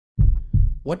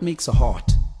What makes a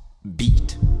heart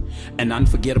beat? An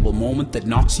unforgettable moment that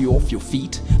knocks you off your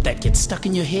feet, that gets stuck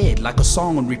in your head like a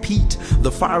song on repeat.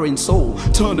 The fire in soul,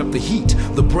 turn up the heat.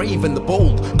 The brave and the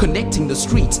bold, connecting the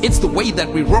streets. It's the way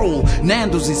that we roll.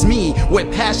 Nando's is me,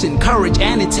 where passion, courage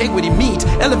and integrity meet.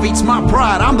 Elevates my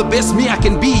pride, I'm the best me I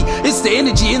can be. It's the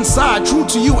energy inside, true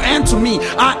to you and to me.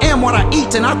 I am what I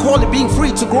eat, and I call it being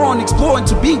free to grow and explore and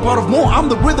to being part of more. I'm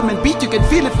the rhythm and beat, you can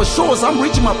feel it for sure. As I'm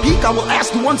reaching my peak, I will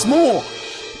ask you once more,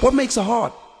 what makes a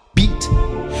heart beat?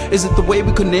 Is it the way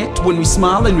we connect when we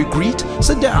smile and we greet?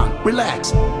 Sit down, relax,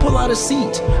 pull out a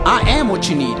seat. I am what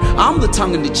you need, I'm the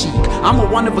tongue in the cheek. I'm a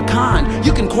one of a kind,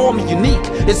 you can call me unique.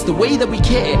 It's the way that we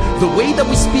care, the way that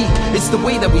we speak. It's the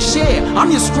way that we share, I'm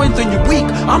your strength when you're weak.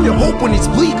 I'm your hope when it's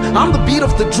bleak. I'm the beat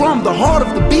of the drum, the heart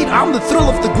of the beat. I'm the thrill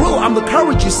of the grill, I'm the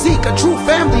courage you seek. A true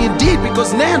family indeed,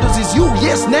 because Nando's is you,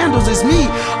 yes, Nando's is me.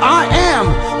 I am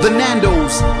the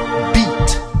Nando's.